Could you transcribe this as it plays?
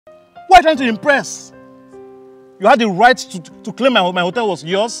Why are you trying to impress? You had the right to claim my hotel was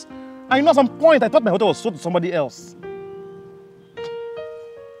yours. And you know, at some point, I thought my hotel was sold to somebody else.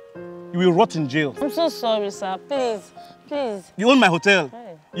 You will rot in jail. I'm so sorry, sir. Please, please. You own my hotel.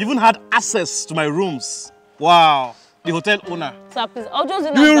 Hey. You even had access to my rooms. Wow. The hotel owner. Sir, please. I'll just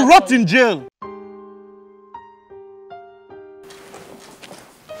do that. You will rot in jail.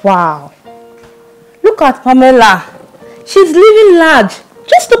 Wow. Look at Pamela. She's living large.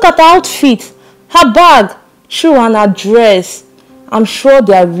 Just look at her outfit, her bag, shoe and her dress. I'm sure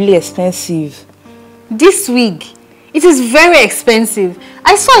they are really expensive. This wig, it is very expensive.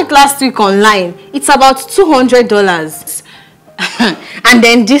 I saw it last week online. It's about $200. And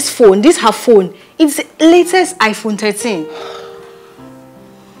then this phone, her phone, it's the latest iPhone 13.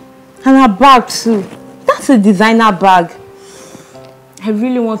 And her bag too. That's a designer bag. I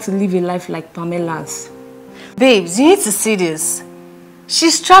really want to live a life like Pamela's. Babes, you need to see this.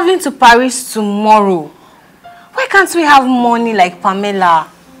 She's traveling to Paris tomorrow. Why can't we have money like Pamela?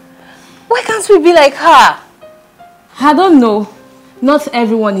 Why can't we be like her? I don't know. Not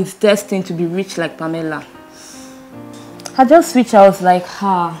everyone is destined to be rich like Pamela. I just wish I was like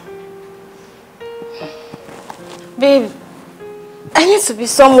her. Babe, I need to be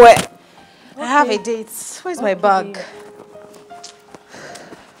somewhere. Okay. I have a date. Where's my bag?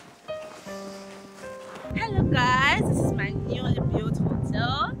 Hello guys, this is my newly built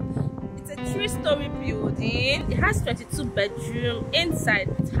hotel. It's a 3-story building. It has 22 bedrooms.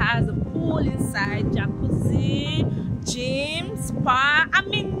 Inside it has a pool inside, jacuzzi, gym, spa. I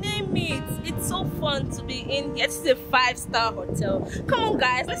mean, name it. It's so fun to be in here. It's a 5-star hotel. Come on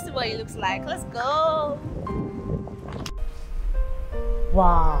guys, let's see what it looks like. Let's go.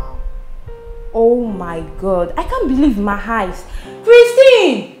 Wow. Oh my God. I can't believe my eyes.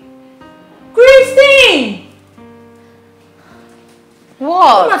 Christine! Christine!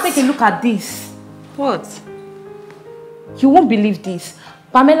 What? Come and take a look at this. What? You won't believe this.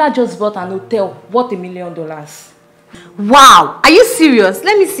 Pamela just bought an hotel worth $1 million. Wow! Are you serious?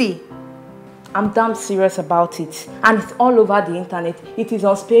 Let me see. I'm damn serious about it. And it's all over the internet. It is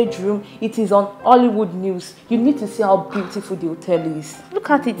on Stage Room. It is on Hollywood News. You need to see how beautiful the hotel is. Look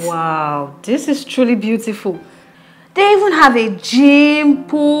at it. Wow, this is truly beautiful. They even have a gym,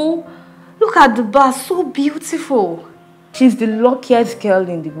 pool. Look at the bar, so beautiful. She's the luckiest girl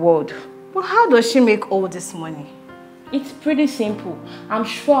in the world. Well, how does she make all this money? It's pretty simple. I'm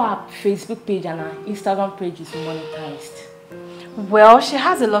sure her Facebook page and her Instagram page is monetized. Well, she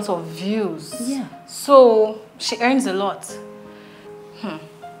has a lot of views. Yeah. So, she earns a lot.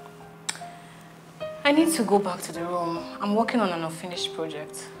 I need to go back to the room. I'm working on an unfinished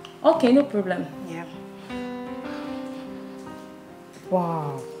project. Okay, no problem. Yeah.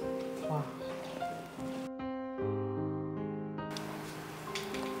 Wow. Wow.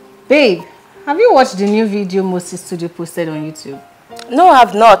 Babe, have you watched the new video Moci Studio posted on YouTube? No, I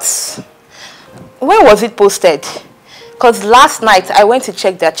have not. When was it posted? Because last night I went to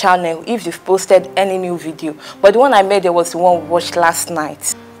check their channel if they've posted any new video. But the one I made there was the one we watched last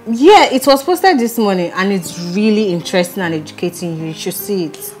night. Yeah, it was posted this morning and it's really interesting and educating you. You should see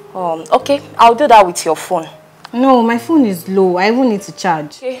it. Okay, I'll do that with your phone. No, my phone is low. I will need to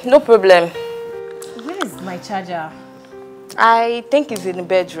charge. Okay, no problem. Where is my charger? I think it's in the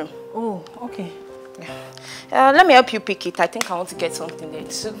bedroom. Oh, okay. Let me help you pick it. I think I want to get something there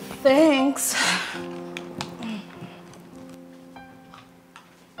too. Thanks.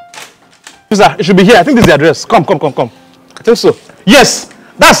 Sir, it should be here. I think this is the address. Come. I think so. Yes,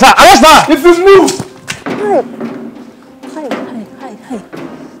 that's her. Arrest her. If you move. Hi.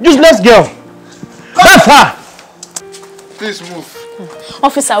 Useless girl. That's her. Please move.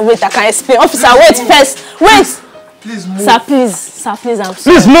 Officer, wait, I can explain. Officer, wait first. Wait. Please move. Sir, please. Sir, please, I'm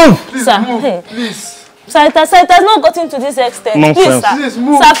sorry. Please move. Please Sir, move. hey. Please. Sir, it has not gotten to this extent. Nonsense. Please, sir. Please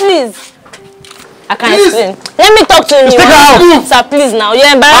move. Sir, please. I can Please. explain. Let me talk to you. Take her out. Sir, please now.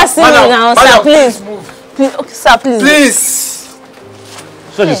 You're embarrassing me now. Sir, Madam, please. move. Please. Okay, sir, please. Please.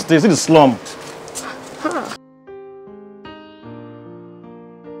 So she stays in the slum.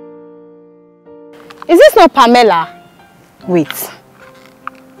 Is this not Pamela? Wait.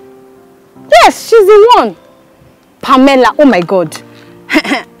 Yes, she's the one. Pamela, oh my God.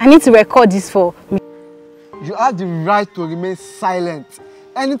 I need to record this for me. You have the right to remain silent.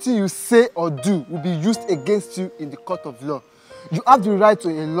 Anything you say or do will be used against you in the court of law. You have the right to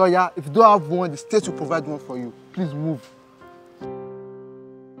a lawyer. If you don't have one, the state will provide one for you. Please move.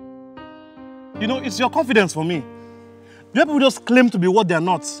 You know, it's your confidence for me. You people just claim to be what they're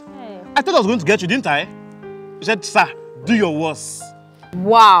not. Hey. I thought I was going to get you, didn't I? You said, sir, do your worst.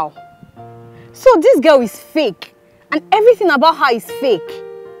 Wow. So this girl is fake. And everything about her is fake.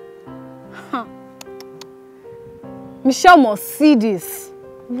 Michelle must see this.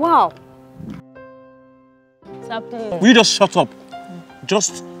 Wow. Sir, please. Will you just shut up?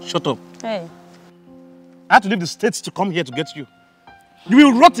 Just shut up. Hey. I had to leave the States to come here to get you. You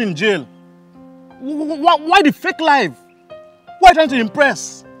will rot in jail. Why the fake life? Why are you trying to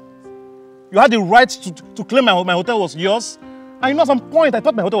impress? You had the right to claim my hotel was yours. And you know, at some point, I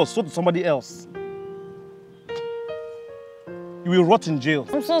thought my hotel was sold to somebody else. You will rot in jail.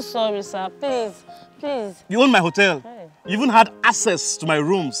 I'm so sorry, sir. Please, please. You own my hotel. Hey. You even had access to my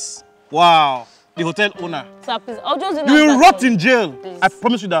rooms. Wow. The hotel owner. Sir, please. I'll just You will rot in jail. Please. I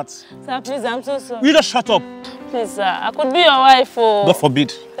promise you that. Sir, please. I'm so sorry. Will you just shut up? Please, sir. I could be your wife. Oh. God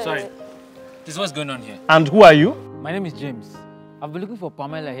forbid. Sorry. This is what's going on here. And who are you? My name is James. I've been looking for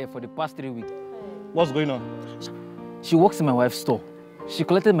Pamela here for the past 3 weeks. What's going on? She works in my wife's store. She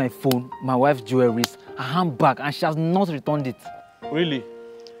collected my phone, my wife's jewelry, a handbag, and she has not returned it. Really?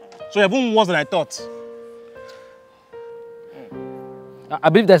 So you're even worse than I thought. I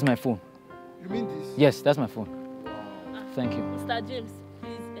believe that's my phone. You mean this? Yes, that's my phone. Thank you. Mr. James,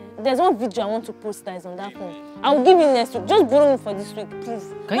 please. There's one video I want to post that is on that phone. I'll give you next week. Just borrow me for this week, please.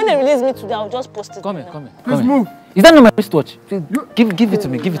 When they release me today, I'll just post it. Come here, come here. Please move. Is that not my wristwatch? Please, give it to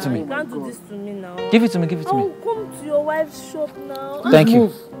me, give it to me. You can't do this to me now. Give it to me, give it to me. I'll come to your wife's shop now. Thank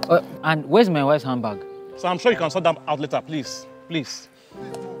you. And where's my wife's handbag? So I'm sure you can sort that out later, please. Please.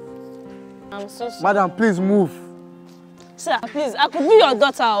 I'm so sorry. Madam, please move. Sir, please. I could be your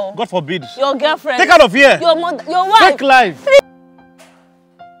daughter. Oh. God forbid. Your girlfriend. Take out of here. Your mother. Your wife. Fake life.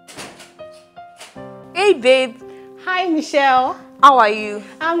 Hey, babe. Hi, Michelle. How are you?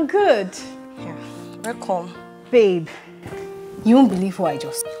 I'm good. Yeah. Welcome. Babe, you won't believe who I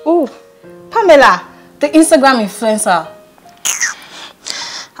just... Oh, Pamela, the Instagram influencer.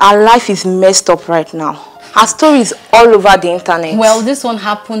 our life is messed up right now. Her story is all over the internet. Well, this one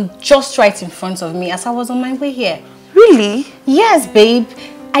happened just right in front of me as I was on my way here. Really? Yes, babe.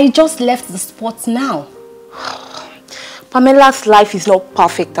 I just left the spot now. Pamela's life is not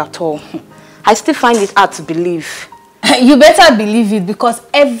perfect at all. I still find it hard to believe. You better believe it because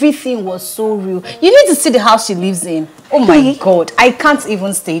everything was so real. You need to see the house she lives in. Oh my God, I can't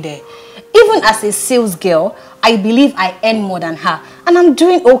even stay there. Even as a sales girl, I believe I earn more than her. And I'm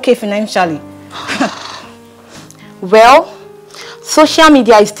doing okay financially. Well, social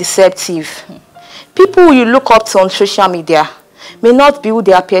media is deceptive. People who you look up to on social media may not be who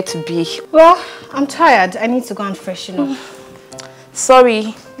they appear to be. Well, I'm tired. I need to go and freshen up.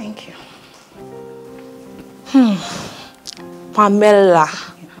 Sorry. Thank you. Pamela.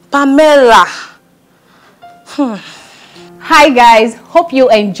 Pamela. Hi guys, hope you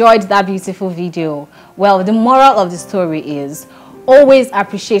enjoyed that beautiful video. Well, the moral of the story is always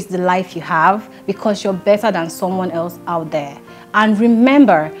appreciate the life you have because you're better than someone else out there. And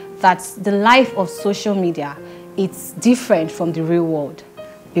remember that the life of social media, it's different from the real world.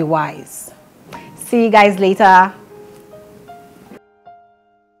 Be wise. See you guys later.